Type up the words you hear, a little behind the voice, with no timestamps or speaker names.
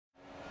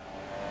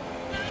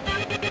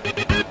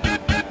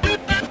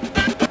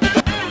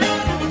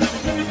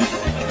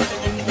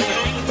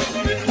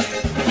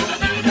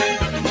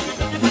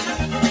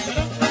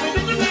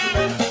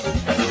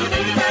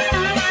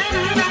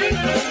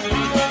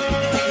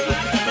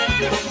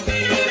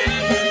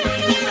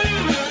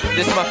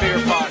This is my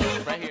favorite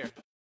part, right here.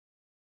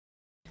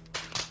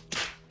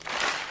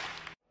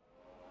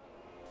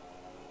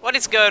 What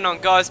is going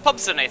on, guys?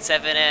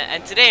 Popson87 here,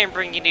 and today I'm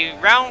bringing you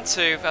round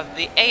 2 of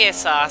the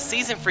ASR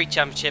Season 3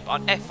 Championship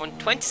on F1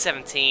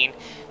 2017.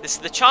 This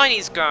is the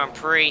Chinese Grand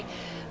Prix.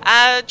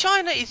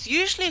 China is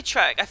usually a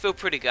track I feel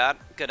pretty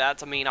good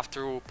at. I mean,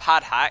 after all,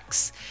 pad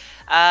hacks.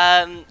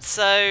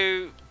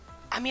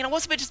 I mean, I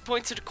was a bit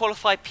disappointed to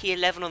qualify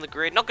P11 on the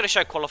grid. Not going to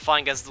show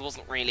qualifying as there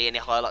wasn't really any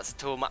highlights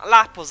at all. My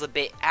lap was a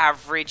bit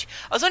average.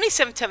 I was only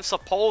 7/10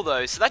 off pole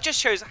though, so that just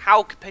shows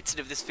how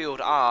competitive this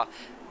field are.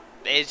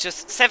 It's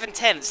just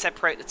 7/10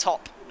 separate the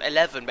top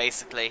 11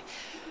 basically.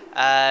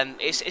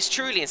 It's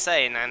truly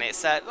insane, and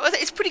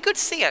it's pretty good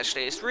to see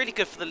actually. It's really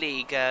good for the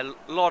league. A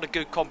lot of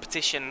good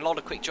competition, a lot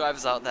of quick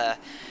drivers out there.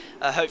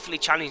 Hopefully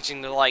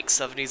challenging the likes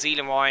of New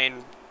Zealand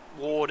Ryan,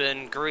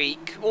 Warden,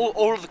 Greek,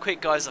 all of the quick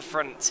guys up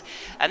front.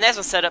 And there's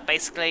my setup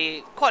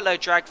basically. Quite low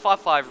drag,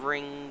 5.5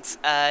 rings.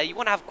 You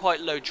want to have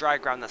quite low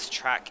drag around this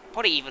track.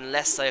 Probably even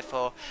less so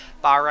for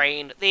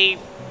Bahrain. The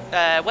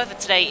weather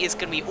today is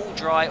going to be all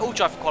dry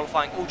for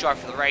qualifying, all dry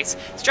for the race.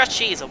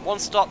 Strategy is a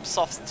one-stop,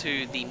 soft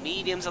to the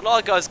mediums. A lot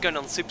of guys going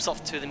on super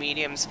soft to the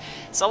mediums.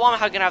 So I'm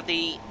going to have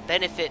the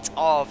benefit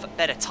of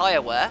better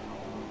tyre wear.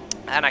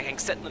 And I can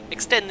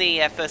extend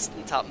the first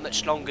stint out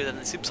much longer than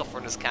the super soft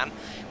runners can,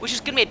 which is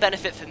going to be a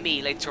benefit for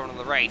me later on in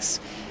the race.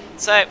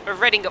 So we're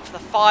readying up for the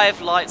 5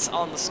 lights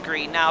on the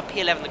screen now.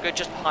 P11 the grid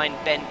just behind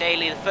Ben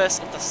Daly, the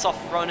first of the soft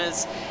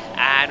runners,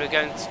 and we're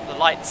going to the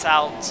lights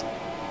out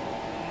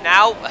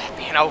now.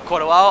 Been out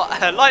quite a while.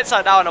 Lights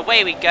out now, and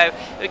away we go.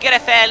 We get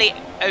a fairly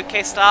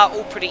okay start,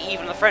 all pretty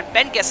even on the front.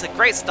 Ben gets a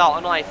great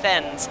start on IF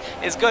ends.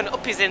 Is going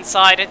up his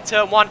inside in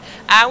turn 1,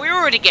 and we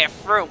already get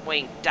front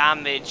wing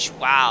damage.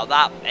 Wow,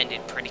 that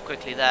ended pretty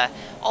quickly there.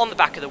 On the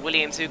back of the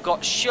Williams, who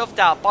got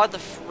shoved out by the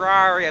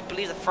Ferrari. I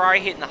believe the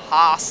Ferrari hitting the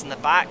Haas in the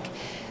back.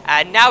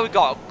 And now we've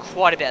got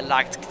quite a bit of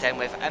lag to contend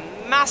with. A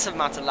massive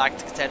amount of lag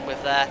to contend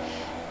with there.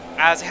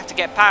 As we have to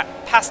get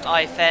past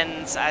IF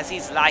ends, as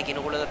he's lagging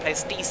all over the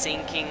place,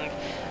 desyncing.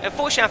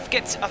 Unfortunately,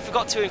 I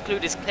forgot to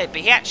include his clip,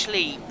 but he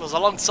actually was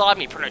alongside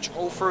me pretty much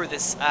all through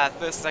this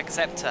first and second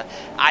sector,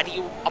 and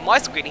on my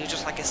screen he was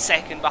just like a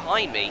second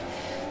behind me.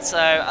 So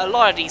a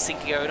lot of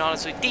desyncing going on,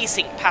 so we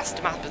desynced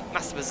past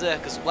Master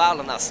Berserk as well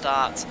on that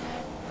start.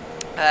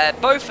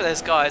 Both of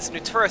those guys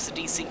notorious for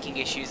desyncing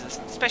issues,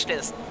 especially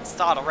at the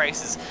start of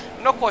races.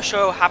 I'm not quite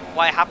sure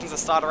why it happens at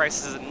the start of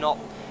races and not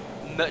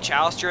much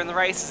else during the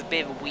race. It's a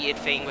bit of a weird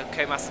thing with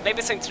Codemasters. Maybe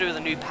it's something to do with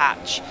a new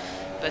patch.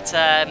 But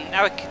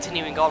now we're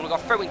continuing on. We've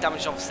got front wing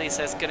damage obviously,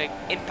 so it's going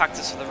to impact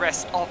us for the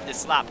rest of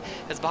this lap.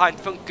 As behind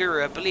Funk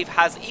Guru, I believe,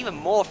 has even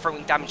more front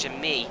wing damage than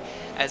me,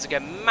 as we go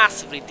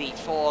massively deep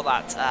for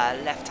that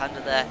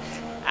left-hander there.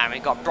 And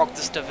we've got Brock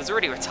Stuff has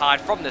already retired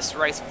from this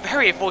race.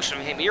 Very unfortunate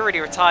for him. He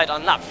already retired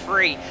on lap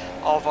 3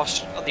 of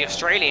the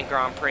Australian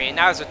Grand Prix, and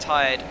now he's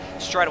retired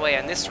straight away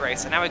on this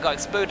race. And now we've got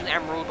Exploding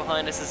Emerald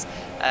behind us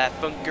as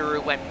Funk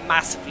Guru went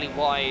massively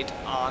wide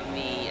on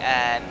the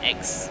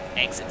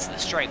exit to the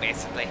straight,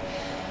 basically.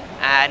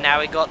 And now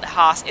we've got the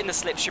Haas in the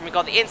slipstream. We've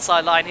got the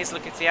inside line. He's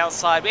looking to the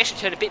outside. We actually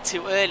turned a bit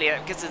too early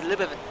because there's a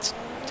little bit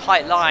of a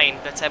tight line,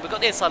 but we've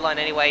got the inside line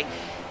anyway.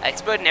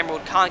 Exploding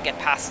Emerald can't get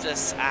past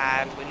us,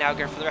 and we're now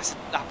going for the rest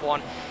of lap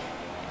 1.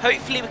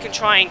 Hopefully we can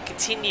try and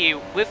continue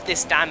with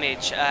this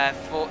damage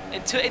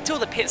until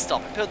the pit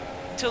stop,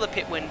 until the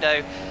pit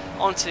window,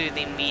 onto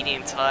the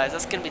medium tyres.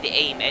 That's going to be the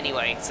aim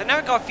anyway. So now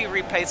we've got a few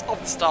replays of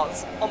the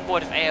starts on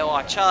board of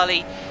AOR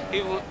Charlie,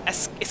 who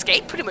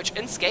escaped pretty much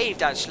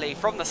unscathed actually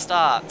from the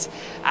start.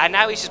 And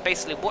now he's just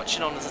basically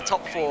watching on as a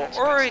top 4,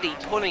 already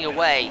pulling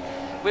away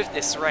with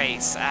this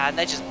race. And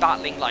they're just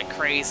battling like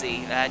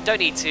crazy. Don't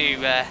need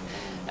to...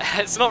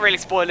 it's not really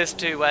spoilers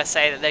to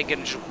say that they're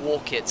going to just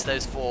walk it,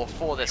 those 4,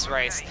 for this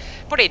race.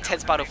 Pretty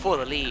intense battle for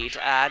the lead,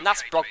 and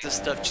that's Brock the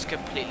Stuff just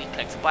completely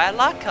collected by a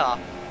lap car.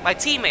 My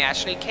teammate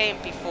actually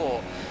came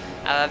before.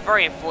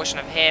 Very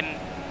unfortunate of him.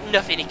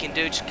 Nothing he can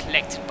do, just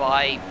collected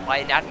by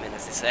an admin,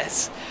 as it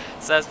says.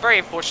 So it's very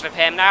unfortunate of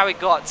him. Now we've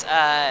got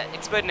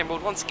Exploding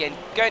Emerald once again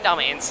going down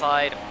the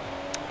inside.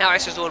 Now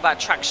it's just all about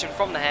traction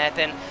from the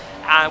hairpin.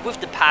 And with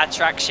the pad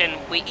traction,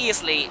 we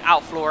easily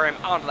outfloor him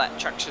out of that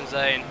traction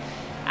zone.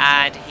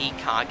 And he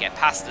can't get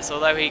past us,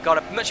 although he got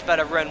a much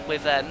better run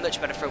with a much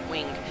better front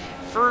wing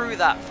through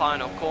that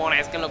final corner.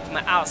 He's going to look from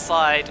the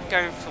outside,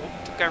 going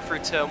through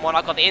turn 1.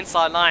 I've got the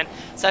inside line,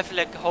 so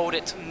hopefully I can hold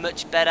it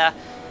much better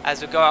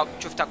as we go out,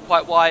 drift out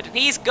quite wide. And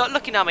he's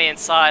looking at me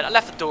inside. I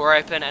left the door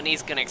open, and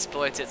he's going to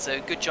exploit it, so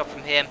good job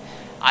from him.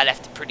 I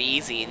left it pretty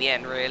easy in the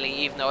end, really,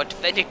 even though I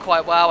defended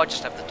quite well. I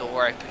just left the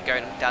door open,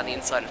 going down the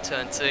inside of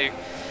turn 2.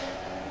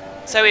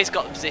 So he's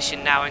got the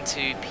position now into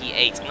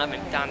P8, and I'm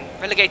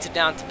relegated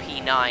down to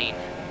P9.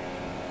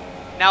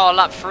 Now on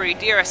lap 3,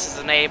 DRS is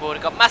enabled.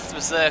 We've got Master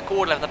Berserk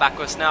all over the back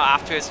of us now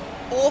after his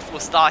awful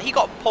start. He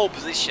got pole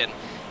position,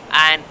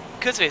 and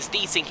because of his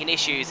desyncing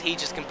issues, he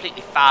just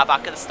completely fell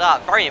back at the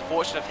start. Very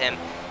unfortunate of him,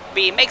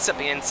 but he makes up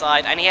the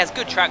inside, and he has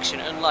good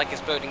traction, unlike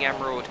Exploding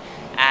Emerald.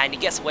 and he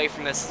gets away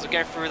from this as we're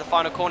going through the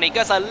final corner. He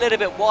goes a little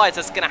bit wide, so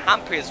it's going to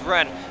hamper his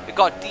run. We've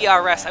got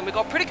DRS, and we've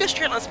got pretty good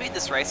straight line speed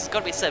this race, it's got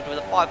to be said, with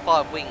the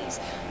 5.5 wings.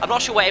 I'm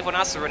not sure what everyone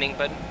else is running,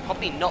 but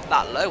probably not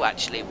that low,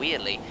 actually,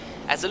 weirdly.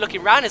 As they're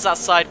looking, Ryan is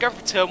outside, going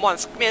for turn 1.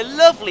 It's going to be a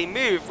lovely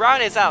move.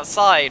 Ryan is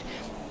outside.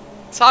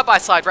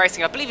 Side-by-side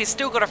racing. I believe he's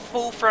still got a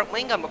full front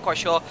wing, I'm not quite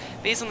sure.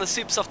 But he's on the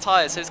super soft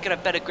tyres, so he's got a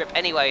better grip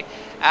anyway.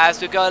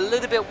 As we go a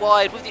little bit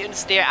wide with the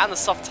understeer and the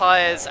soft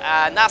tyres,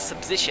 and that's the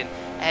position.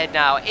 Head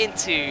now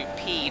into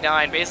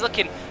P9, but he's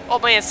looking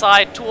on my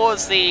inside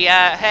towards the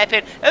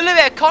hairpin. A little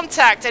bit of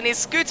contact, and he's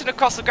scooting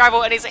across the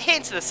gravel, and he's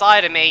hitting to the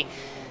side of me.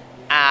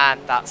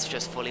 And that's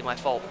just fully my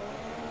fault.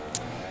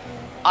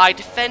 I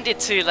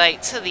defended too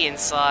late to the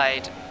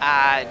inside,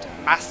 and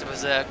Master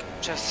Berserk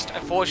just,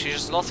 unfortunately,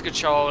 just lost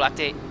control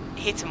after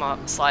hitting my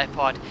side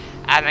pod,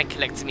 and then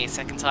collected me a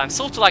second time.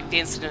 Sort of like the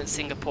incident in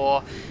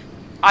Singapore.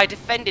 I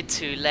defended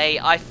too late.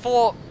 I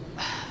thought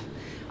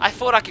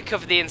I could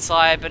cover the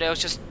inside, but it was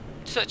just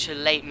such a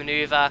late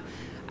maneuver.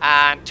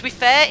 And to be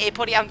fair, it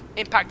probably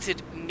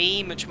impacted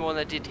me much more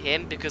than it did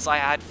him, because I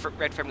had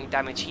red frame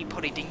damage. He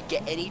probably didn't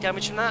get any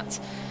damage from that.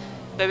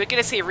 But we're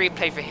going to see a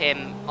replay for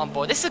him on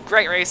board. This is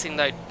great racing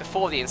though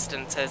before the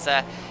incident. There's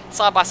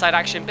side-by-side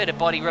action, bit of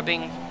body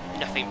rubbing,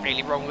 nothing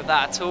really wrong with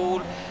that at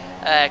all.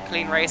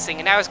 Clean racing,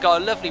 and now he's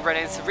got a lovely run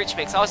into Rich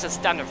Mix. I was a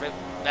standard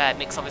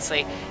mix,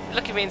 obviously.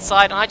 Looking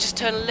inside, and I just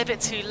turned a little bit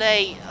too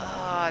late.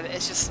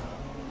 It's just,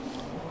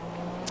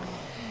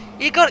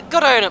 you got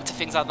to own up to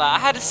things like that. I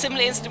had a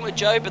similar incident with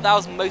Joe, but that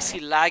was mostly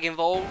lag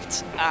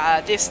involved.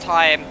 This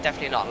time,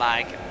 definitely not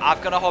lag.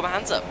 I've got to hold my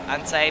hands up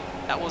and say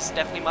that was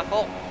definitely my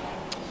fault.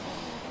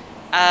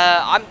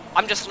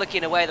 I'm just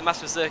looking away. The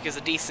Master Berserker is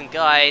a decent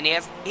guy,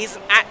 and he's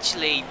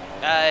actually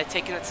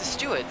taken it to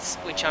stewards,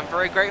 which I'm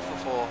very grateful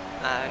for.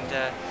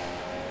 And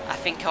I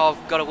think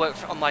I've got to work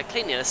on my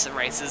cleanliness in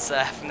races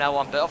from now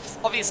on. But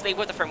obviously,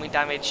 with the front wing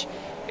damage,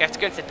 we have to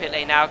go into the pit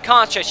lane now.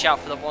 Can't stretch out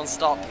for the one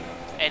stop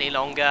any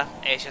longer.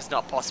 It's just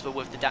not possible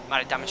with the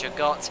amount of damage I've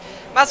got.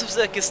 Master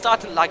Berserker is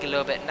starting to lag a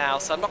little bit now,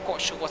 so I'm not quite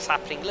sure what's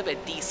happening. A little bit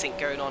of desync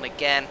going on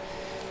again.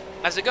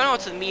 As we're going on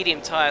to the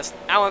medium tyres,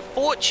 now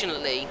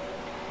unfortunately,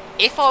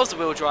 if I was a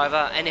wheel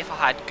driver and if I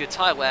had good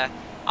tyre wear,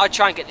 I'd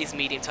try and get these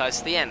medium tyres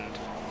to the end.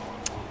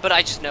 But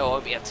I just know I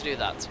won't be able to do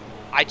that.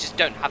 I just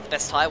don't have the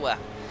best tyre wear.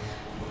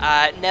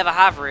 Never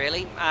have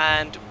really.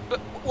 But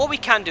what we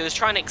can do is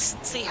try and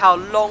see how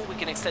long we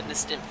can extend this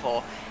stint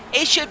for.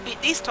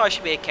 These tyres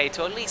should be okay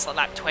to at least like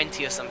lap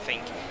 20 or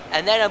something.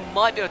 And then I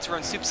might be able to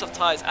run super soft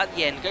tyres at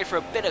the end, go for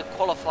a bit of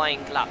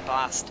qualifying lap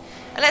blast.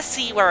 And let's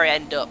see where I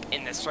end up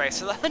in this race.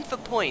 So the hunt for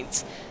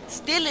points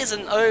still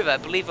isn't over,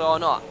 believe it or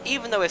not,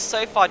 even though we're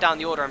so far down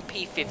the order on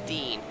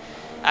P15.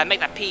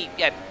 Make that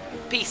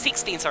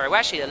P16, sorry, we're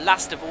actually the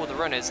last of all the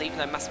runners, even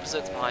though Master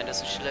Berserk's behind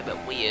us, which is a little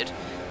bit weird,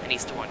 and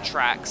he's still on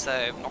track, so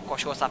I'm not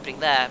quite sure what's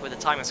happening there with the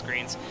timer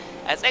screens.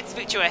 As X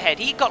Victor ahead,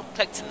 he got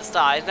collected at the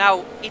start,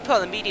 now he put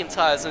on the medium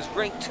tyres and is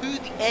running to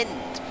the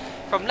end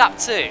from lap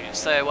 2,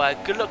 so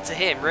good luck to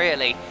him,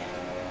 really.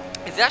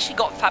 He's actually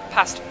got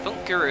past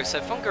Funk Guru,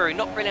 so Funk Guru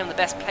not really in the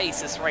best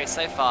place this race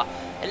so far.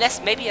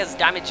 Unless maybe he has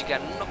damage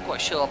again, I'm not quite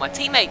sure. My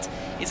teammate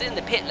is in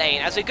the pit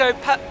lane as we go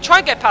try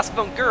and go past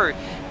Funk Guru,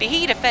 but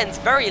he defends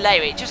very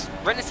late. It just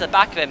runs into the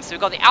back of him, so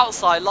we've got the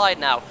outside line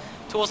now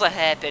towards the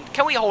hairpin.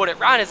 Can we hold it?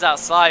 Ryan is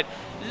outside.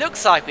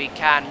 Looks like we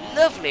can.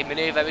 Lovely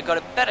manoeuvre. We've got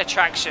a better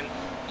traction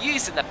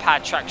using the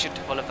pad traction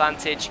to full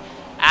advantage.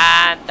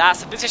 And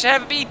that's the position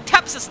ahead of him. He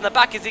taps us in the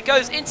back as he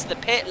goes into the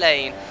pit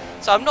lane.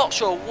 So I'm not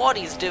sure what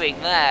he's doing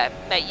there.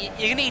 Mate,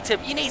 you need to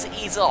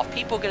ease off.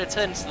 People are going to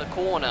turn into the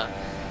corner.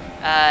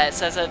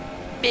 So it's a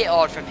bit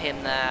odd from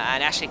him there,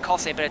 and actually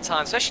costing a bit of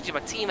time, especially to my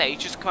teammate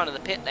who's just kind of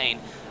the pit lane,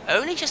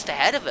 only just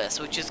ahead of us,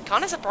 which is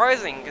kind of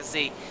surprising because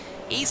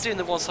he's doing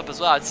the one stop as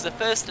well. This is the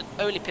first and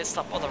only pit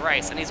stop of the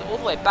race, and he's all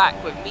the way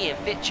back with me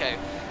and Vitcho,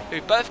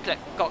 who both got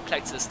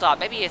collected at the start.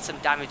 Maybe he had some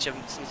damage of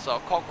some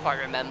sort, can't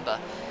quite remember.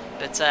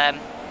 But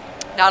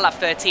now lap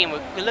 13, we've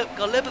got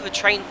a little bit of a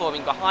train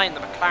forming behind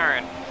the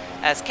McLaren.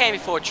 As came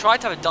before,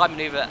 tried to have a dive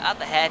maneuver at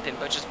the hairpin,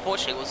 but just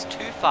fortunately was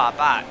too far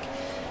back.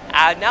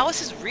 And now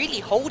this is really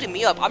holding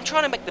me up. I'm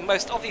trying to make the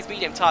most of these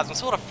medium tyres. I'm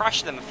sort of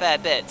thrashing them a fair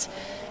bit.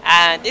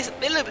 And this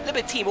a little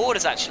bit of team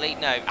orders actually.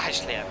 No,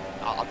 actually,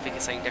 I'm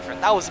thinking something different.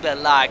 That was a bit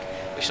of lag,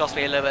 which lost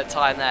me a little bit of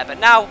time there. But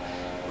now,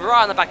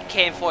 right on the back of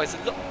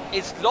KM4,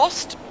 it's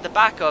lost the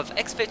back of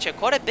X-Pitcher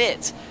quite a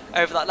bit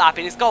over that lap.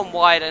 And it's gone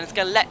wide, and it's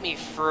going to let me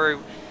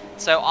through.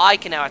 So I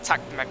can now attack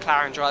the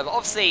McLaren driver.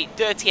 Obviously,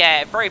 Dirty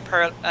Air, very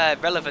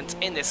relevant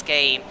in this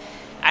game.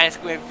 And it's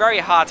going to be very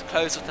hard to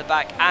close off the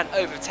back and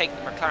overtake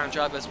the McLaren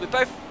drivers. We're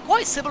both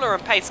quite similar in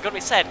pace, got to be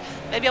said.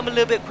 Maybe I'm a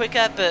little bit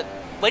quicker, but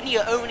when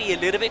you're only a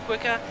little bit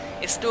quicker,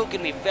 it's still going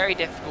to be very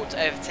difficult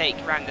to overtake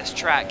around this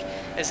track.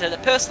 And so the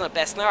personal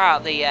best now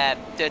out the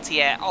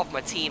Dirty Air of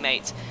my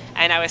teammate.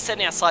 And now we're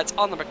setting our sights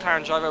on the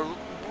McLaren driver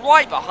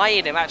right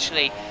behind him,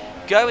 actually,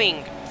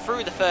 going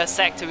through the first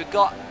sector. We've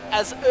got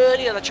as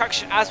early on the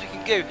traction as we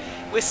can go.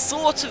 We're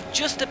sort of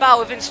just about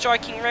within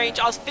striking range.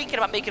 I was thinking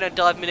about making a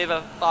dive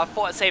maneuver, but I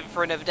thought I'd save it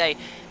for another day.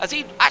 As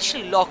he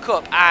actually lock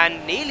up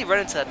and nearly run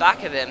into the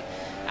back of him,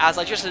 as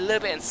I just a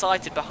little bit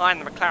incited behind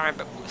the McLaren,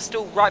 but we're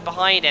still right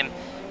behind him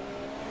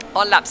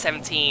on lap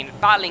 17,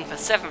 battling for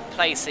 7th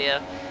place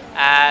here,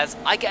 as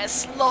I get a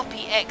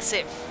sloppy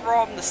exit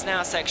from the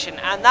snail section,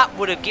 and that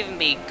would have given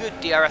me good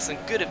DRS and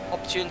good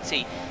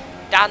opportunity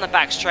down the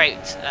back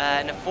straight,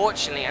 and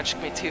unfortunately I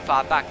took me too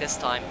far back this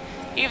time.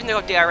 Even though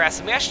I got DRS,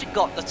 and we actually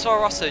got the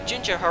Toro Rosso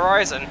Ginger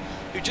Horizon,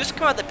 who just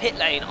come out of the pit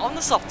lane on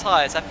the soft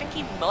tyres. I think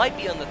he might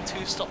be on the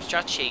 2-stop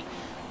strategy,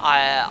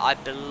 I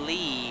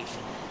believe.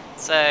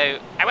 So I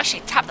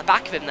actually tapped the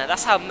back of him there.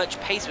 That's how much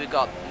pace we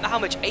got, how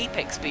much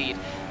apex speed.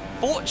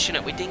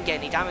 Fortunate we didn't get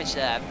any damage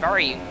there.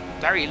 Very,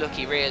 very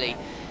lucky really.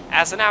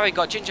 So now we've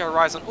got Ginger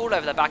Horizon all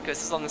over the back of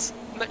us. It's on this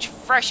much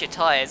fresher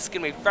tyres. It's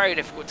going to be very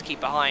difficult to keep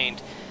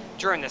behind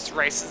during this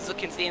race. It's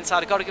looking to the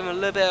inside. I've got to give him a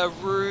little bit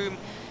of room.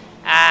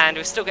 And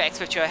we've still got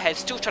X-Victor ahead,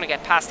 still trying to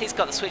get past. He's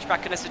got the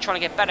switchback on us, they're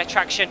trying to get better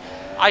traction.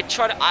 I'm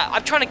trying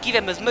to give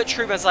him as much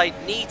room as I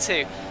need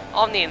to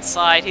on the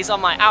inside. He's on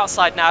my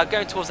outside now,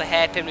 going towards the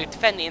hairpin. We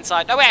defend the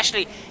inside. No,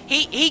 actually,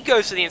 he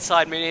goes for the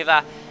inside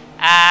maneuver,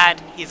 and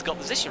he's got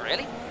position,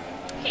 really.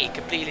 He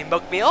completely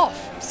mugged me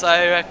off.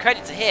 So,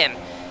 credit to him.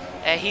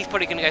 He's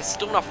probably going to go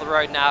storming off the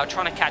road now,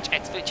 trying to catch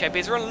X-Victor, but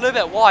he's running a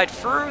little bit wide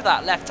through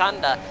that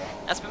left-hander.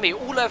 That's put me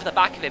all over the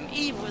back of him,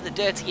 even with the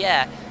dirty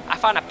air. I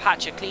found a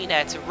patch of clean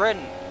air to run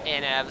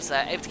in. I was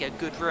able to get a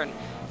good run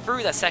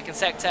through that second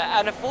sector,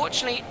 and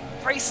unfortunately,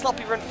 very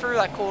sloppy run through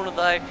that corner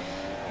though,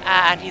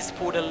 and he's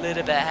pulled a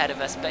little bit ahead of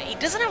us, but he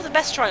doesn't have the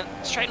best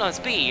straight line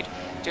speed.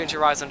 Ginger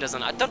Horizon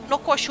doesn't. I'm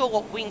not quite sure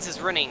what wings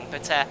is running,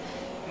 but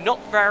not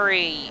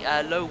very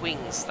low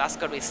wings, that's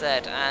got to be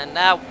said. And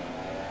now,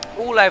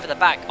 all over the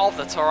back of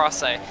the Toro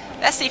Rosso.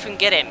 Let's see if we can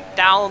get him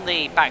down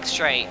the back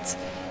straight.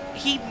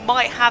 He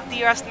might have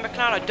DRS in the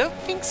McLaren. I don't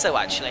think so,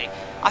 actually.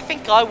 I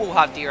think I will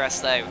have DRS,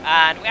 though.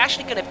 And we're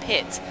actually going to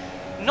pit.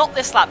 Not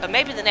this lap, but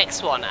maybe the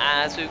next one.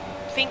 As we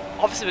think,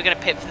 obviously, we're going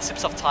to pit for the super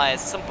soft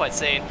tyres at some point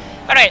soon.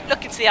 But anyway,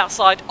 looking to the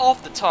outside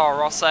of the Toro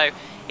Rosso.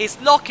 He's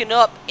locking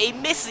up. He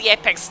misses the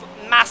apex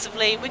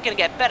massively. We're going to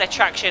get better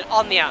traction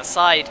on the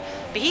outside.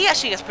 But he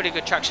actually gets pretty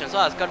good traction as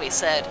well, it's got to be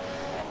said.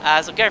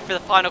 As I'm going through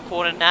the final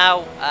corner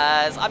now.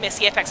 As I miss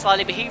the apex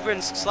slightly, but he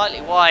runs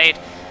slightly wide.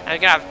 And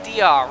we're going to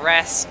have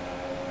DRS.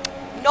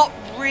 Not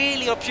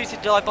really an opportunity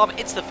to dive bomb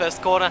into the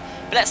first corner,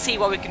 but let's see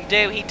what we can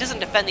do. He doesn't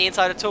defend the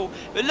inside at all.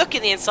 We're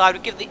looking the inside,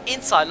 we give the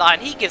inside line,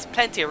 he gives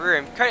plenty of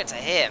room, credit to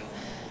him.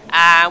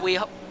 And we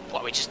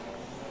just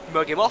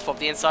mug him off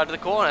the inside of the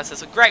corner, so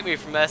it's a great move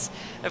from us.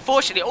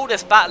 Unfortunately, all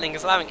this battling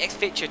is allowing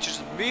X-Victor to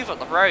just move up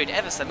the road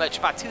ever so much,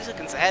 about 2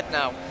 seconds ahead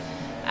now.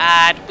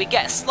 And we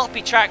get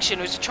sloppy traction,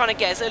 we're just trying to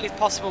get as early as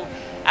possible,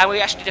 and we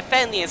actually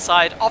defend the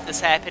inside of this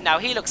hairpin. Now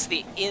he looks to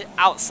the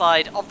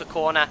outside of the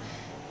corner.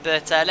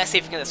 But let's see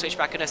if we can get the switch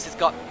back on us. He's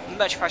got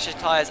much fresher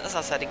tyres, as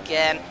I said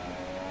again.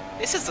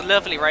 This is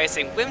lovely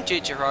racing with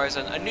Ginger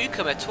Horizon, a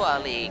newcomer to our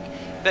league.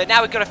 But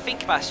now we've got to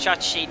think about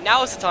strategy.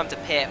 Now is the time to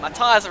pit. My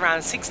tyres are around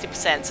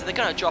 60%, so they're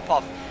going to drop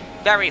off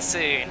very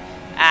soon.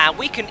 And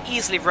we can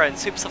easily run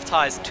super soft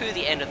tyres to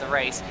the end of the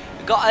race.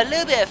 We've got a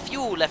little bit of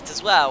fuel left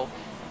as well,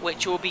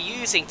 which we'll be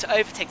using to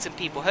overtake some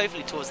people,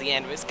 hopefully towards the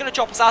end. It's going to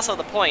drop us outside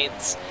the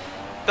points,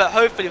 but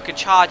hopefully we can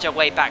charge our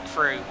way back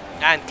through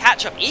and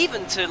catch up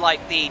even to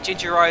like the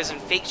Ginger Horizon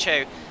fake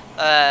show,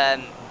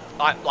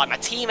 like my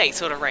teammate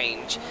sort of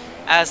range.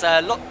 As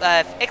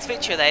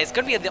X-Victor there is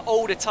going to be in the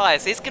older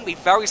tyres, it's going to be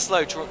very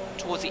slow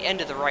towards the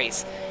end of the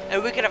race,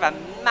 and we're going to have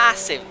a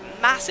massive,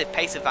 massive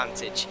pace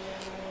advantage.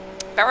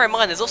 Bear in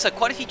mind, there's also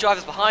quite a few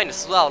drivers behind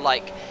us as well,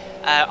 like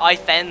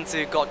iFens,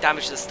 who got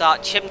damaged at the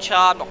start.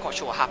 Chimchar, I'm not quite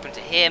sure what happened to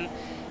him,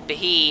 but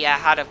he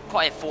had a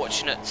quite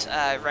unfortunate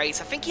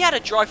race. I think he had a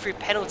drive-through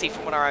penalty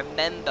from what I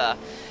remember.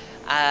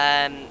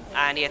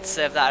 And he had to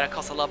serve that and it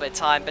cost a little bit of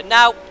time. But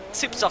now,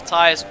 super soft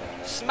tyres,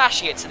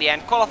 smashing it to the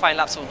end, qualifying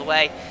laps all the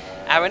way.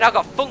 And we've now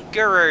got Funk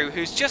Guru,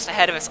 who's just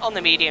ahead of us on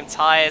the medium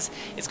tyres.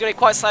 It's going to be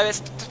quite slow,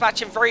 it's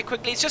dispatching very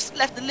quickly. He's just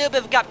left a little bit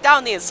of a gap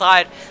down the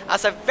inside.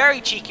 That's a very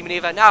cheeky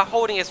manoeuvre, now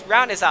holding us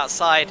round his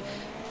outside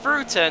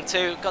through turn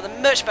 2. Got the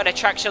much better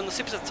traction on the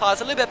super soft tyres,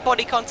 a little bit of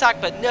body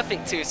contact, but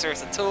nothing too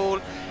serious at all.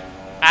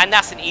 And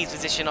that's an easy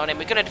position on him.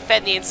 We're going to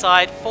defend the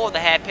inside for the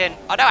hairpin.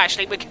 Oh no,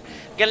 actually, we're going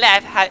to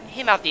let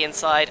him have the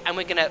inside, and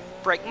we're going to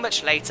brake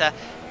much later,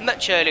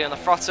 much earlier on the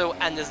throttle,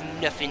 and there's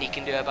nothing he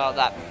can do about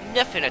that.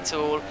 Nothing at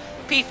all.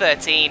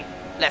 P13,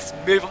 let's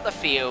move up the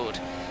field.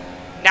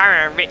 Now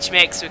we're in Rich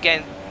Mix, we're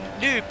getting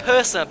new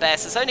personal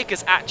best. It's only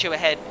because Atcho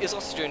ahead is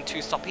also doing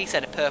 2-stop. He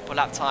said a purple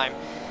lap time.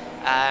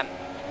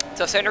 So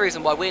that's the only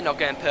reason why we're not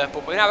going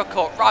purple. But now we're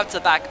caught right to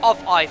the back of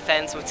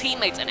iFens with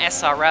teammates in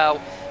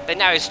SRL. But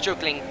now he's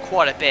struggling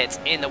quite a bit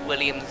in the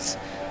Williams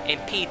in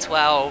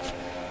P12.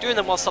 Doing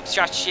the one-stop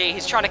strategy.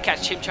 He's trying to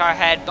catch Chimchar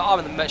ahead, but I'm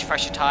on the much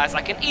fresher tyres.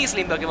 I can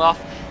easily mug him off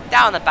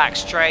down the back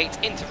straight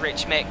into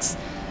Rich Mix.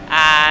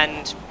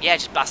 And yeah,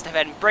 just blast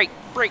ahead and brake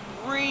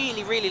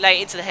really, really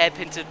late into the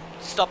hairpin to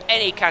stop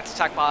any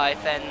counter-attack by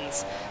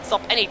Fens,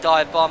 stop any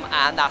dive bomb,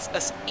 and that's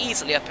us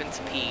easily up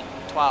into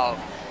P12.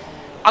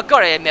 I've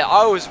got to admit,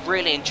 I was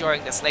really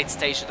enjoying this late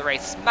stage of the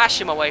race,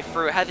 smashing my way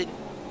through, having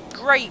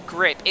great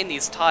grip in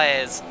these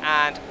tyres,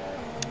 and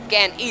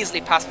getting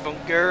easily past from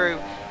Guru,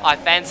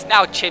 Fens,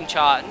 now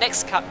Chimchar,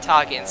 next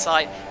target in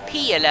sight,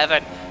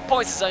 P11,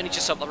 points is only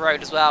just up the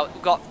road as well.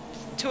 We've got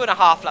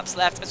 2.5 laps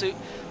left, as we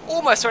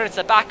almost run into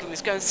the back of him.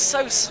 He's going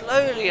so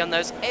slowly on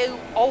those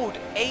old,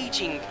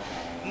 aging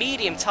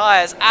medium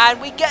tyres, and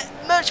we get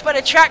much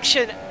better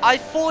traction. I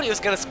thought he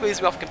was going to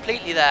squeeze me off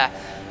completely there,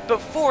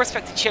 but full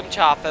respect to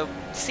Chimchar for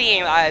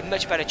seeing I had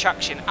much better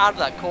traction out of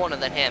that corner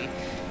than him.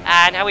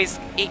 And now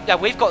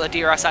we've got the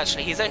DRS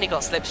actually, he's only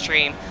got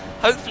slipstream.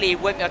 Hopefully he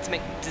won't be able to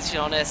make a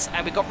decision on us,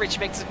 and we've got Rich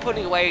Mixer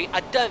pulling away.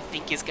 I don't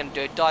think he's going to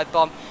do a dive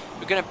bomb.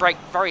 We're going to brake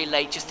very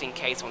late just in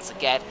case once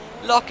again,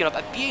 locking up,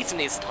 abusing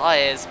these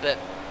tyres, but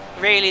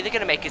really they're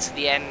going to make it to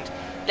the end.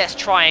 Let's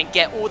try and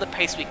get all the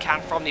pace we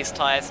can from these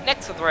tyres.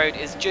 Next on the road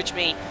is Judge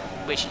Me,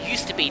 which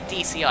used to be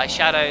DCI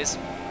Shadows.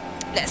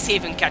 Let's see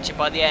if we can catch it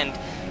by the end.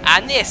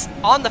 And this,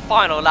 on the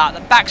final lap, the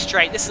back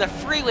straight, this is a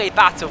three-way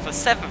battle for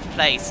 7th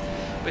place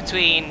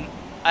between,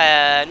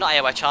 not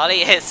AY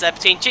Charlie, it's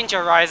between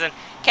Ginger Horizon,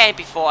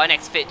 KMP4 and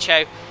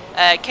XFitcho.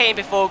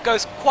 KMP4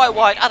 goes quite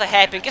wide at the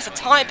hairpin, gets a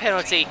time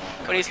penalty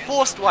when he's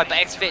forced wide by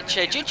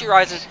XFitcho. Ginger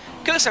Horizon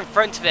goes in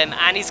front of him,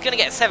 and he's going to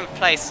get 7th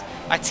place.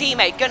 My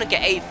teammate going to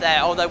get 8th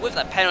there, although with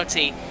that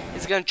penalty,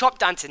 he's going to drop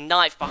down to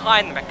 9th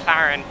behind the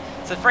McLaren.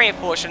 So very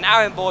unfortunate.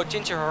 Now on board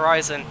Ginger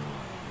Horizon,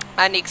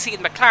 and you can see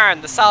the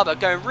McLaren, the Sauber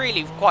going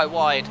really quite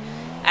wide,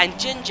 and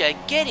Ginger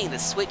getting the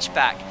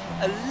switchback.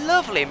 A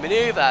lovely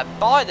manoeuvre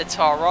by the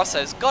Toro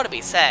Rosso's, got to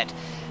be said.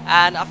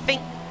 And I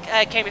think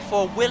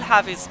KM4 will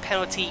have his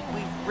penalty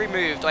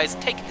removed, or he's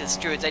taken to the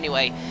stewards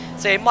anyway,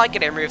 so he might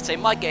get it removed, so he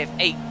might get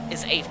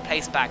his 8th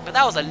place back. But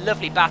that was a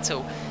lovely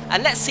battle,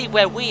 and let's see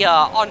where we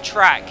are on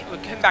track. We're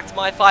coming back to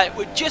my fight,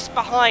 we're just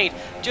behind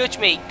Judge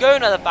Me,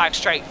 going on the back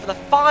straight for the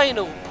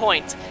final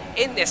point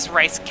in this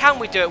race. Can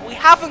we do it? We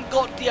haven't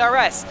got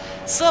DRS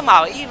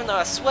somehow, even though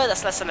I swear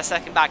that's less than a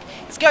second back.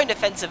 It's going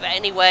defensive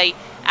anyway,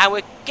 and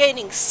we're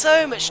gaining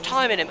so much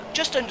time in him,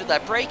 just under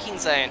that braking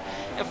zone.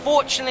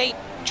 Unfortunately,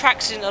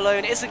 traction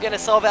alone isn't going to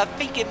solve it. I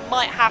think it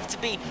might have to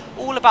be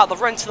all about the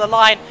run to the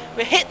line.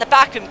 We hit the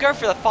back of him, go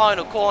for the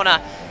final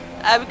corner.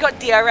 We've got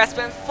DRS,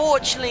 but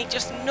unfortunately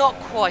just not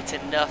quite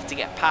enough to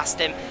get past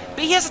him.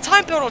 But he has a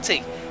time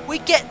penalty. We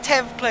get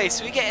 10th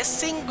place, we get a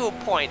single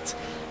point.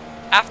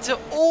 After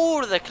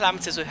all of the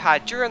calamities we've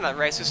had during that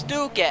race, we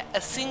still get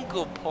a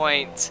single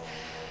point.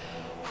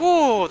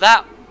 Whew,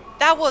 that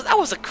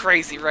was a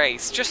crazy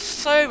race. Just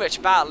so much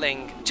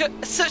battling.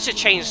 Such a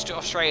change to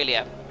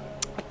Australia.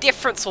 A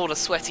different sort of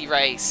sweaty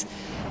race.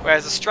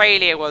 Whereas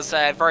Australia was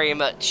very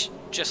much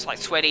just like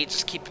sweaty,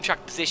 just keeping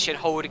track position,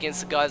 hold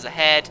against the guys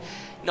ahead,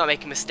 not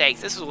making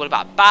mistakes. This was all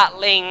about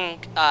battling,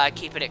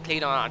 keeping it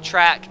clean on our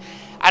track.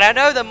 And I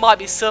know there might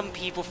be some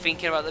people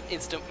thinking about the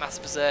instant mass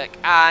berserk,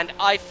 and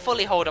I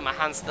fully hold on my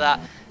hands to that.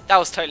 That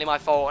was totally my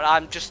fault.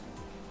 I'm just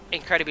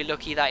incredibly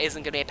lucky that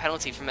isn't going to be a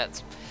penalty from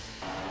it.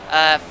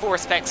 Full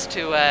respects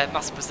to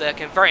Master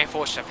Berserk, and very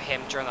unfortunate for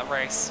him during that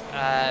race.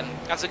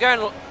 As we're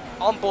going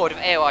on board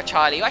with AOR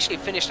Charlie, who actually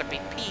finished up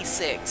in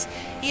P6,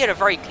 he had a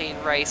very clean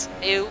race.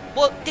 He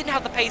didn't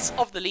have the pace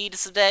of the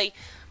leaders today,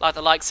 like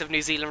the likes of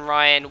New Zealand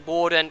Ryan,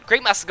 Warden.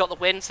 Greatmaster got the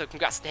win, so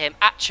congrats to him.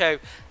 Acho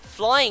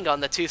flying on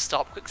the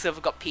 2-stop.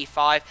 Quicksilver got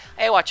P5.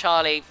 AOR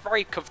Charlie,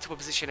 very comfortable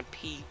position in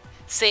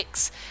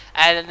P6.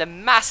 And then the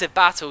massive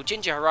battle,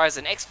 Ginger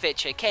Horizon,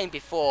 XFitcho, came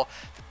before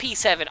for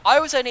P7. I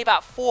was only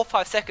about 4 or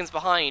 5 seconds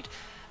behind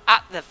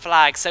at the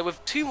flag, so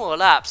with 2 more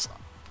laps,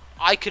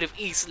 I could have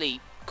easily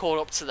caught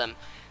up to them,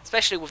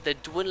 especially with the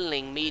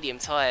dwindling medium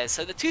tyres.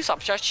 So the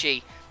 2-stop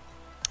strategy,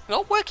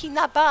 not working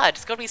that bad,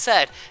 it's got to be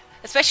said.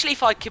 Especially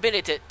if I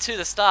committed it to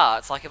the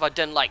start, like if I'd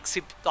done like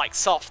super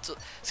soft, or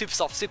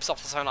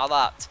something like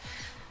that.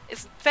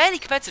 It's fairly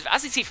competitive,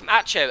 as you see from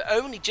Acho,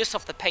 only just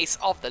off the pace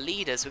of the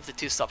leaders with the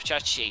 2-stop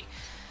strategy.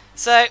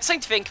 So, something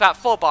to think about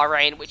for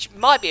Bahrain, which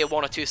might be a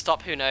 1 or 2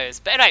 stop, who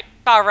knows. But anyway,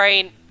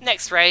 Bahrain,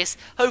 next race,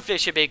 hopefully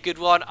it should be a good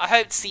one. I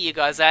hope to see you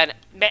guys then,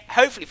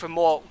 hopefully for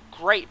more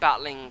great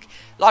battling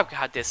like we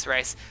had this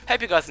race.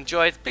 Hope you guys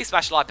enjoyed. Please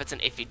smash the like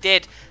button if you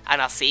did,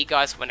 and I'll see you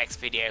guys for my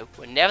next video,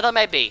 whenever that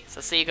may be. So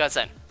see you guys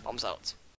then. Bombs out.